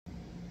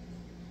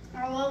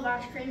I love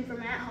ice cream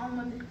from At Home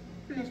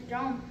with Miss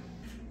Joan.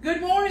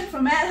 Good morning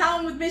from At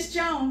Home with Miss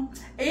Joan.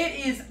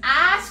 It is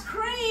ice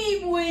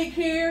cream week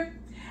here,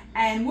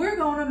 and we're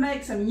going to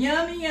make some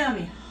yummy,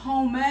 yummy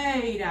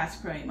homemade ice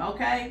cream,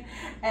 okay?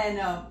 And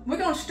we're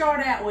going to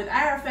start out with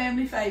our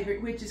family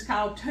favorite, which is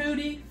called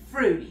Tooty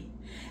Fruity.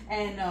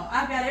 And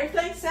I've got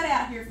everything set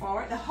out here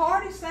for it. The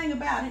hardest thing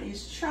about it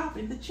is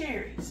chopping the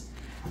cherries.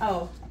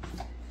 Oh,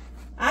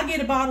 I get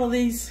a bottle of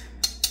these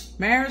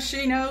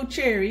maraschino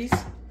cherries,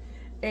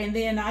 and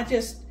then I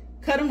just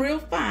cut them real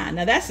fine.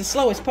 Now that's the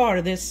slowest part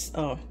of this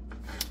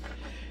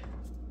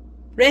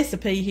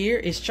recipe here,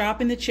 is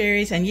chopping the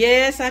cherries. And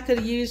yes, I could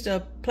have used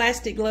a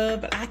plastic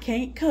glove, but I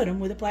can't cut them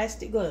with a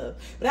plastic glove.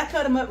 But I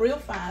cut them up real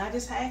fine. I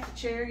just half the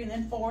cherry and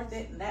then fourth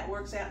it, and that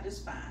works out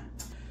just fine.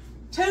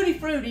 Tooty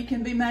Fruity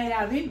can be made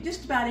out of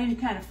just about any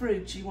kind of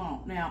fruit you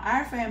want. Now,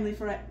 our family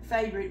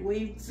favorite,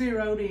 we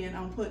zeroed in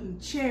on putting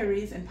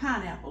cherries and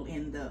pineapple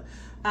in the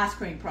ice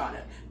cream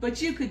product.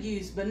 But you could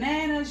use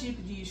bananas, you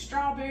could use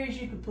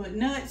strawberries, you could put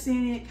nuts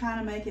in it, kind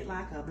of make it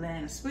like a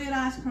banana split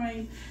ice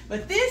cream.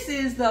 But this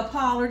is the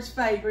Pollard's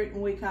favorite,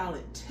 and we call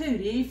it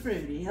Tooty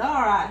Fruity.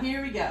 All right,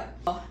 here we go.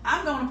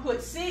 I'm going to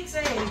put 6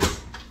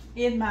 eggs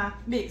in my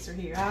mixer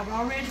here. I've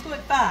already put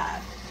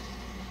 5.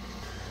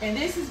 And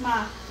this is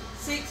my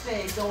 6th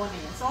egg going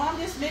in. So I'm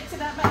just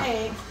mixing up my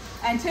eggs.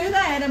 And to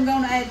that, I'm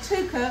going to add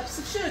 2 cups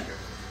of sugar.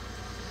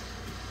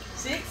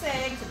 6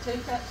 eggs and 2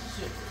 cups of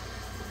sugar.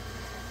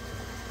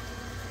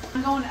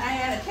 I'm going to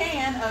add a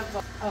can of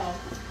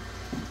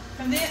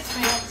condensed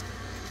milk.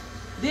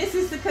 This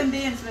is the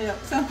condensed milk.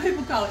 Some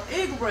people call it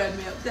Eagle brand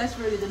milk. That's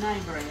really the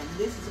name brand.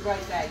 This is a great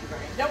value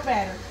brand. Don't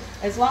matter,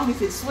 as long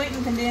as it's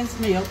sweetened condensed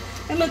milk.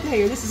 And look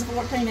here, this is a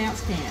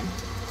 14-ounce can.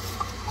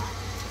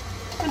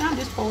 And I'm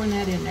just pouring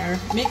that in there,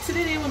 mixing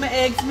it in with my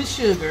eggs and my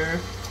sugar.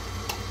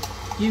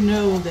 You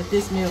know that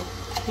this milk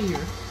here,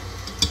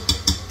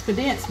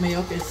 condensed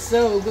milk, is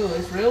so good.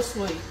 It's real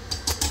sweet.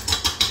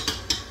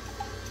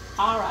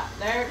 All right,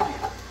 there it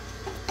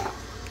is.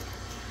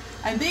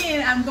 And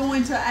then I'm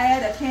going to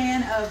add a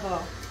can of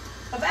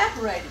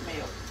evaporated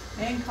milk.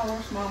 And of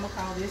course, Mama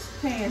calls this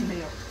canned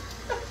milk.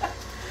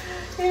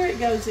 Here it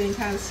goes in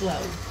kind of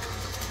slow.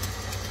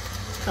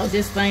 Because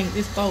this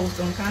bowl's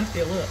going to kind of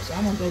fill up. So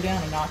I'm going to go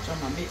down a notch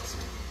on my mixer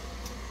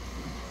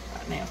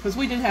right now. Because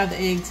we do have the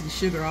eggs and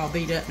sugar all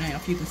beat up now,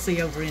 if you can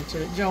see over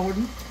into it,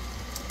 Jordan.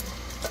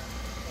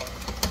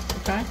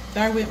 Okay,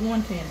 there went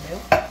 1 can of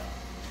milk.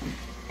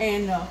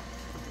 And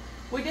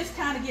we're just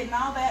kind of getting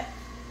all that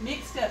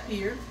mixed up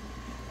here.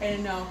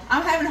 And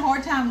I'm having a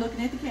hard time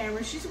looking at the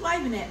camera. She's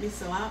waving at me,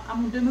 so I'm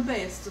going to do my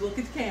best to look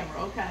at the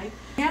camera, okay?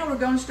 Now we're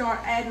going to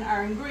start adding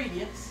our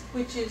ingredients,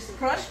 which is the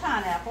crushed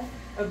pineapple,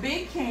 a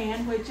big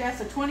can, which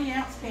that's a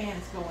 20-ounce can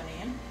is going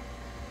in.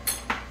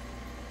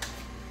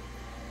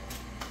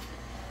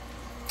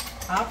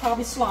 I'll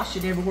probably slosh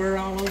it everywhere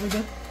all over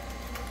the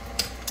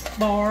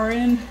bar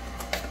and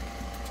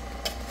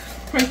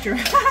creature.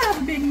 I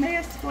have a big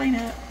mess to clean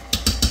up.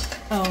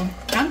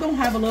 I'm going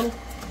to have a little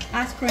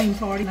ice cream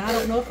party. I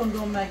don't know if I'm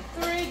going to make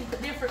 3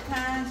 different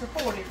kinds or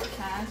 4 different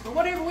kinds, but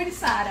whatever we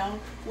decide on,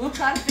 we'll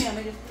try to film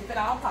it if at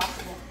all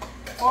possible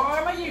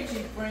for my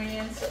YouTube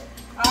friends.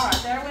 All right,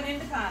 there went in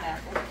the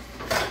pineapple.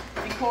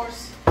 And of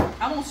course,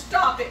 I'm going to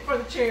stop it for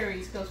the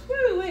cherries because,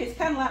 whoo, it's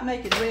kind of like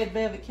making red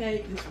velvet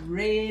cake. This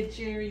red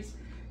cherries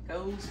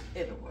goes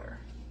everywhere.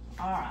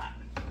 All right.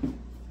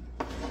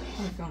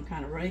 We're going to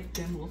kind of rake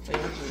them little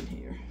feathers in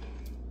here.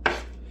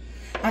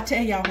 I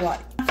tell y'all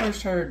what, when I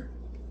first heard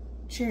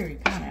cherry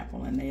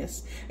pineapple in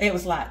this, it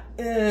was like,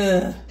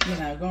 ugh, you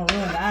know, gonna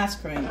ruin the ice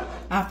cream.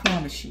 I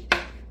promise you.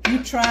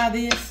 You try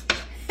this,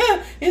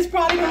 it's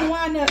probably gonna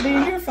wind up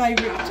being your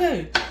favorite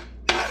too.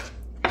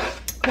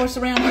 Of course,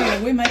 around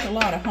here, we make a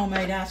lot of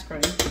homemade ice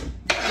cream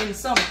in the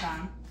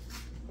summertime.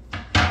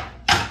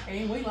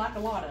 And we like a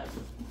lot of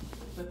it.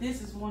 But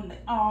this is one they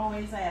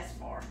always ask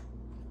for.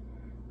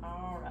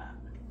 All right,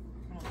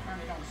 I'm gonna turn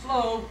it on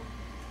slow.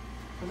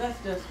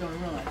 That's just going to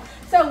run.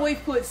 So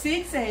we've put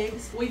 6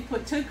 eggs, we've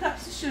put 2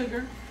 cups of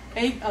sugar,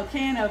 a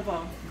can of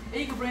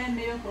Eagle brand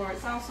milk, or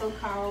it's also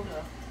called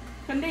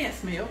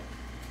condensed milk,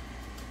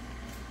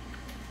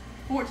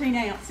 14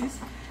 ounces.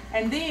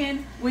 And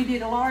then we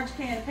did a large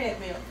can of pet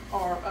milk,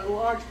 or a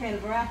large can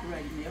of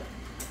evaporated milk.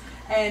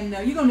 And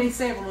you're going to need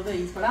several of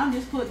these, but I'm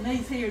just putting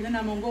these here, and then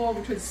I'm going to go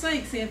over to the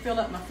sink and fill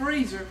up my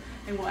freezer,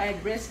 and we'll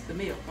add the rest of the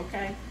milk,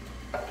 okay?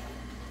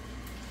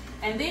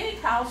 And then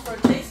it calls for a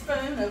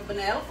teaspoon of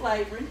vanilla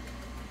flavoring.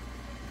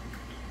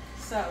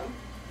 So,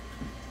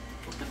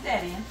 we'll put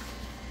that in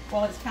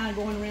while it's kind of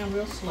going around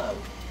real slow.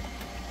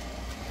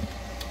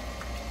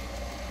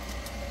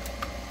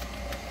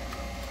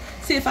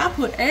 See, if I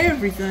put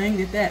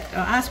everything that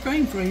ice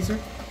cream freezer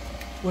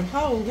would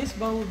hold, this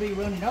bowl would be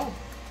running over.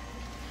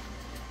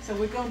 So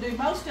we're going to do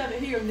most of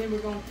it here, and then we're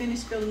going to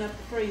finish filling up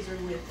the freezer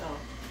with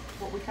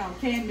what we call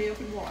canned milk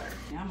and water.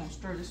 Now I'm going to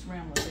stir this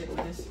around a little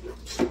bit with this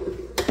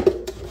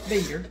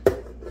beater.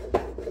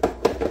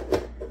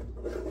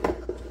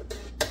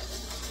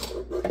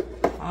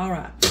 All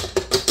right.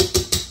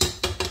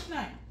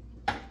 Now,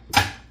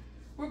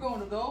 we're going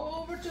go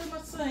over to my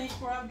sink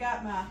where I've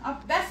got my,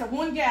 that's a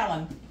 1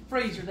 gallon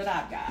freezer that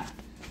I've got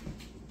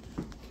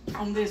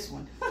on this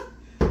one.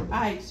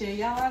 I hate to tell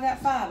y'all, I got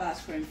 5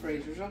 ice cream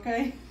freezers,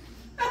 okay?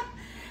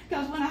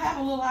 Because when I have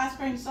a little ice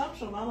cream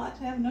social, I like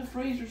to have enough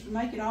freezers to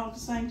make it all at the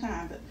same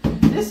time.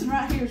 But this one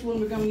right here is one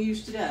we're going to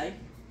use today.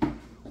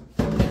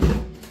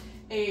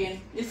 And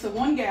it's a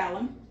 1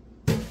 gallon.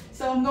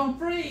 So I'm going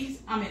to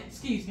I'm going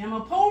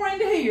to pour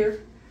into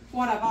here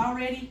what I've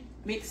already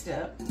mixed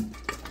up.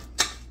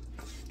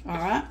 All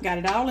right, got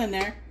it all in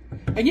there.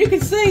 And you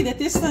can see that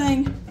this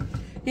thing,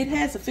 it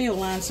has a fill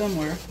line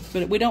somewhere,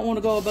 but we don't want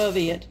to go above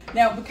it.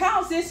 Now,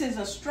 because this is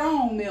a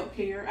strong milk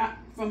here,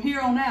 from here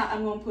on out,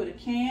 I'm going to put a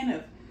can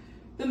of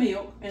the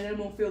milk, and then I'm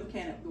going to fill the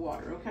can up with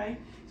water, okay?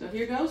 So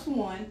here goes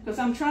one, because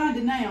I'm trying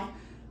to now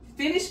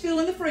finish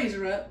filling the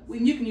freezer up.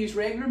 You can use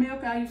regular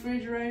milk out of your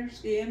refrigerator,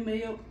 skim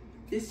milk.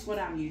 This is what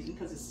I'm using,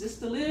 because it's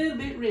just a little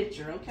bit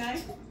richer,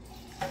 okay?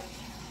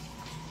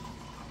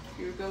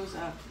 Here goes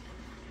a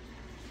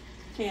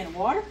can of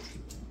water.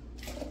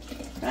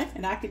 Okay,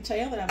 and I can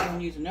tell that I'm going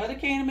to use another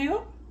can of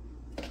milk.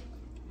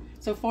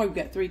 So far we've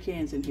got 3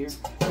 cans in here.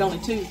 There's only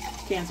 2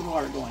 cans of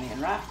water going in,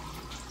 right?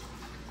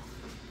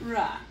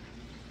 Right.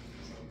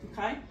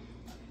 Okay.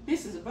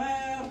 This is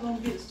about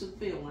going to get us to the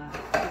fill line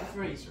of the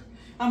freezer.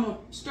 I'm going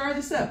to stir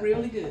this up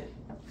really good,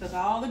 because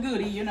all the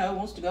goodie, you know,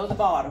 wants to go to the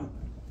bottom.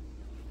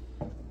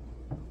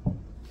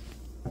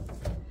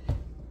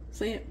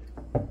 See it?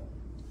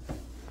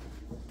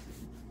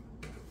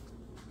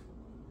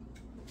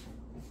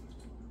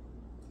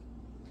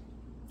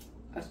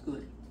 That's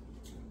good.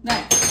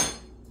 Now,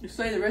 you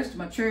see the rest of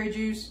my cherry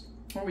juice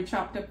where we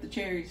chopped up the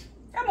cherries.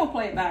 I'm going to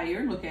play it by ear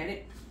and look at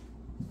it.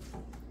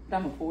 But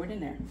I'm going to pour it in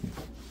there.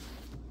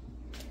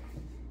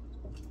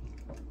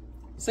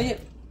 See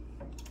it?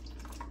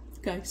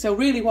 Okay, so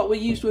really what we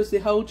used was the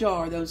whole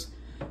jar of those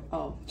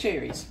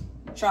cherries.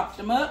 Chopped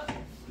them up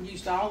and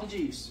used all the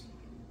juice.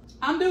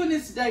 I'm doing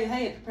this today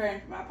ahead, preparing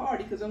for my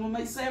party, because I'm going to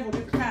make several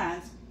different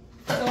kinds.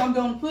 So I'm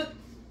going to put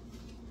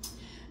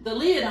the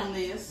lid on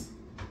this.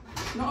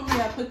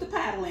 Normally I put the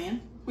paddle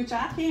in, which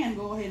I can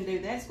go ahead and do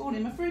that. It's going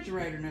in my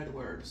refrigerator, in other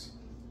words.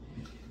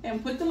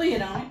 And put the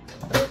lid on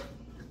it.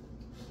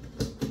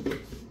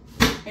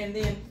 And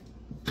then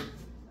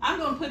I'm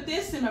going to put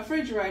this in my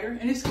refrigerator,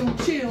 and it's going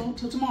to chill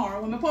till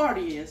tomorrow when my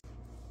party is.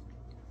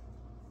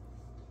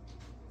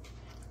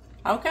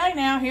 Okay,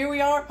 now here we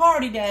are at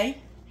party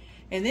day.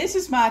 And this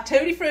is my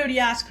Tooty Fruity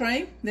ice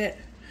cream that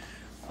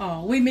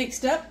we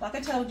mixed up. Like I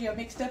told you, I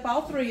mixed up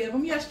all 3 of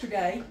them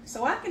yesterday,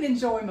 so I can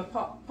enjoy my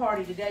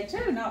party today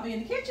too, not be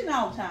in the kitchen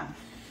all the time.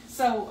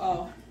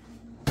 So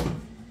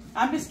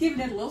I'm just giving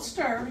it a little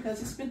stir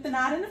because it spent the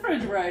night in the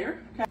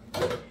refrigerator. Okay.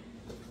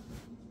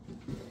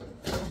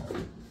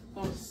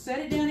 Gonna set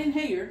it down in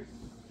here.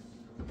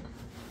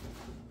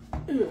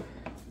 Ugh.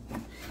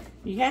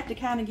 You have to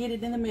kind of get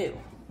it in the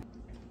middle.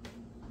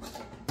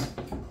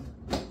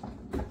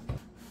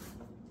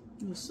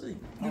 We'll see.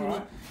 All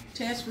right.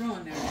 Test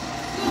run there.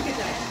 Look at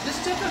that.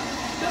 Just took a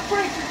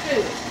breaker to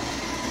it.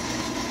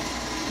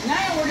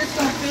 Now we're just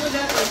going to fill it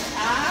up with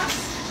ice,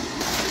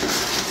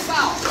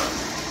 salt.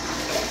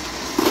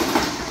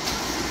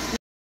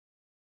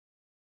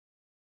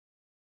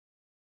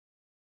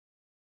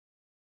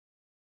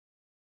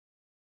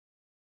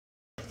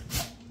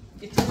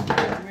 Get this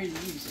ready to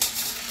use it.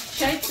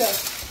 Shake up.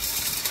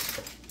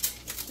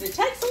 It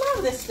takes a lot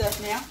of this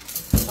stuff now.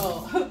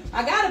 Oh,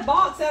 I got a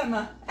box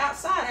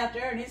outside out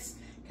there, and it's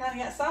kind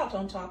of got salt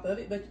on top of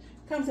it, but it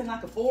comes in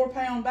like a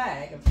 4-pound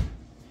bag.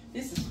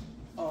 This is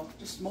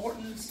just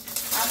Morton's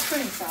ice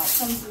cream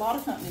salt. A lot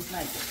of companies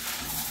make it.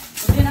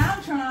 And then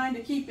I'm trying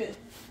to keep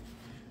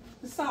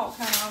the salt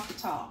kind of off the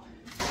top.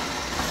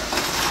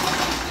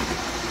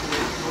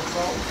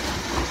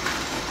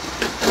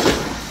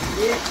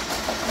 Yeah.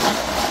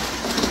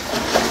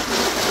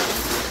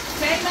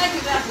 Can't make it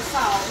without the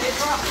salt. It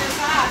drops this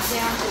ice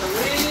down to a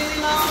really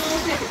long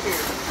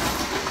temperature.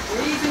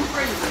 Freezing.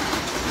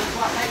 That's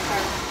what makes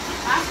our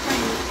ice cream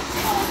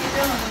get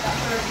done in about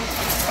 30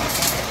 minutes.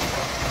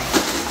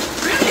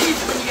 Really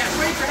easy when you got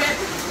freezer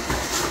heavy.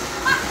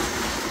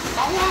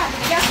 Alright,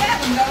 we got that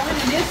one going,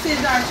 and this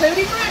is our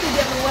Tooty Fruity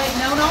that we're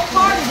waiting on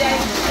party day.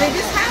 And it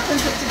just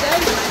happens that today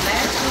is my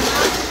national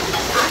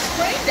ice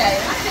cream day.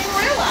 And I didn't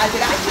realize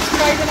it. I was just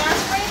craving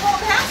ice cream on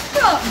the house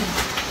company.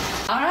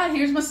 Alright,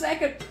 here's my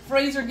second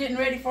freezer getting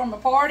ready for my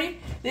party.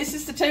 This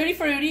is the Tooty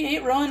Fruity.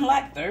 It run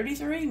like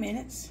 33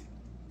 minutes.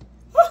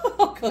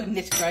 Oh,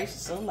 goodness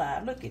gracious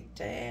alive. Look at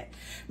that.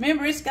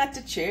 Remember, it's got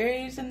the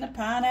cherries and the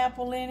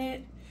pineapple in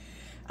it.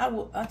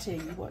 I'll tell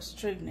you what's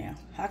true now.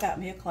 I got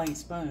me a clean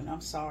spoon.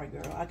 I'm sorry,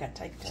 girl. I got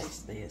to take a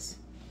taste of this.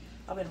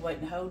 I've been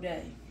waiting the whole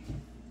day.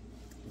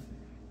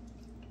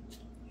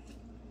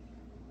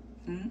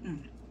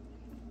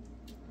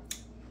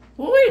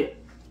 Woo!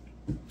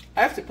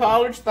 That's the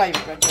Pollard's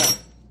favorite right there.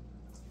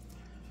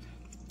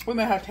 We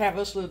may have to have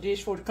us a little dish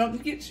before the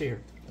company gets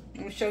here.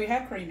 Let me show you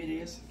how creamy it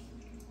is.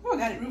 Oh, I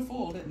got it real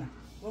full, didn't I?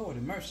 Lord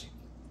have mercy.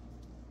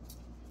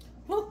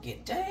 Look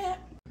at that.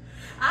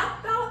 I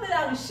thought that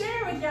I would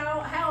share with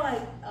y'all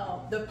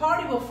how the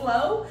party will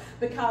flow,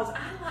 because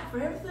I like for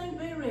everything to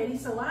be ready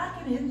so I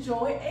can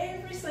enjoy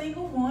every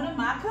single one of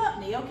my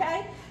company,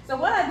 okay? So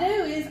what I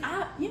do is,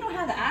 you know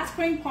how the ice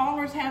cream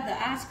parlors have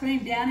the ice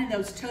cream down in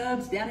those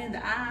tubs, down in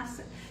the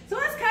ice? So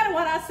that's kind of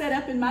what I set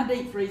up in my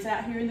deep freeze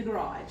out here in the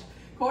garage.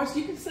 Of course,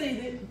 you can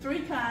see that 3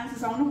 kinds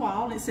is on the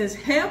wall, and it says,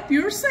 help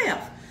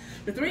yourself.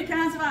 The 3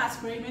 kinds of ice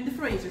cream in the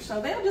freezer. So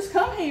they'll just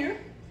come here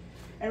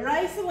and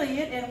raise the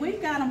lid, and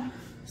we've got them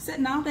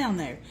sitting all down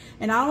there.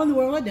 And all in the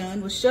world I've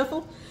done was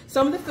shuffle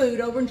some of the food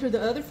over into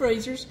the other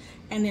freezers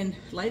and then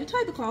lay the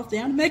tablecloth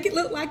down to make it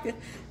look like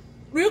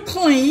real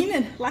clean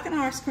and like an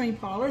ice cream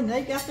parlor. And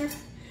they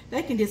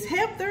can just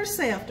help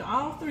themselves to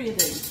all 3 of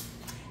these.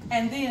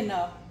 And then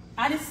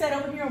I just set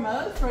over here on my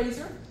other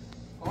freezer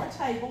or a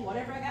table,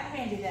 whatever I got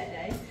handy that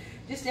day,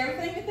 just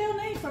everything that they'll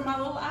need for my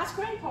little ice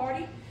cream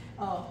party.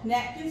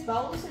 Napkins,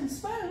 bowls, and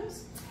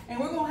spoons, and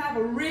we're going to have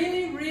a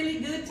really, really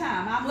good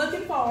time. I'm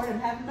looking forward to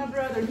having my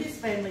brother and his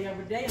family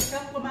over today, and a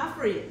couple of my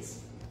friends.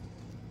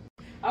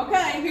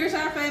 Okay, here's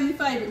our family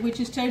favorite,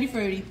 which is Tooty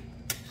Fruity.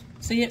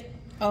 See it?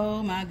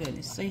 Oh my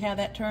goodness. See how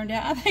that turned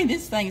out? I think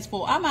this thing is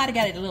full. I might have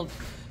got it a little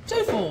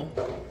too full.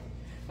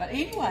 But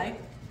anyway,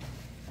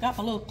 got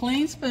my little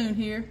clean spoon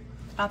here.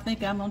 I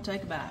think I'm going to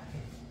take a bite.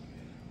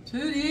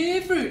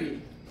 Tooty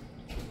Fruity.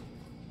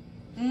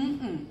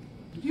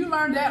 You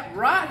learned that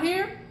right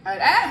here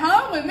at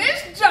Home with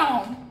Miss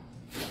Joan.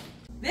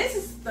 This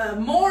is the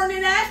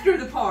morning after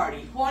the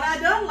party. What I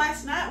done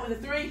last night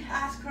with the 3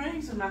 ice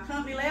creams and my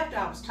company left,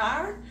 I was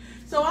tired.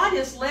 So I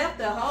just left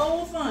the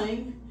whole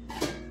thing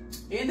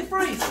in the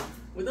freezer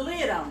with the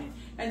lid on it.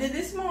 And then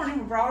this morning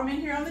we brought them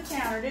in here on the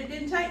counter. It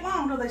didn't take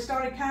long till they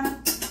started kind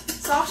of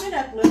softening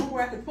up a little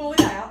where I could pull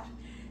it out.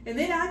 And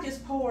then I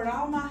just poured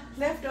all my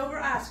leftover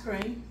ice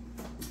cream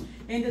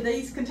into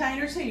these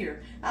containers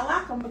here. I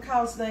like them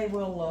because they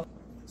will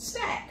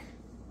stack.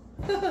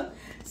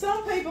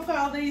 Some people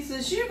call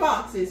these shoe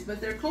boxes,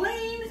 but they're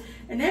clean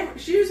and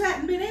shoes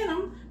hadn't been in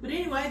them. But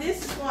anyway,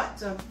 this is what,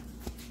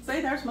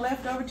 see, there's my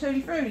leftover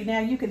Tooty Fruity. Now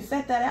you can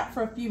set that out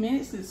for a few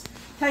minutes. It's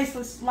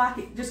tasteless like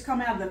it just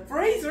come out of the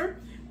freezer,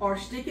 or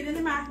stick it in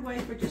the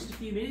microwave for just a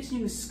few minutes.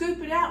 You can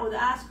scoop it out with an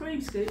ice cream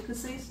scoop, because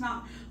see, it's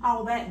not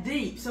all that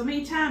deep. So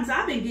many times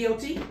I've been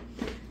guilty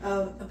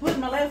of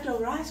putting my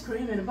leftover ice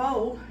cream in a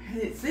bowl,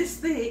 and it's this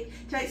thick,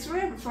 it takes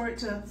forever for it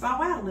to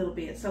thaw out a little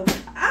bit. So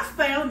I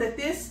found that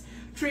this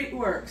trick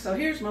works. So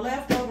here's my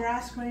leftover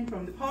ice cream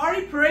from the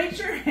party.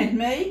 Preacher and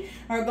me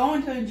are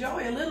going to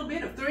enjoy a little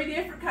bit of 3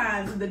 different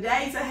kinds in the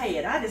days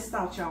ahead. I just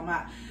thought y'all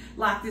might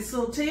like this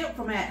little tip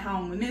from At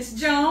Home with Miss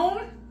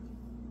Joan.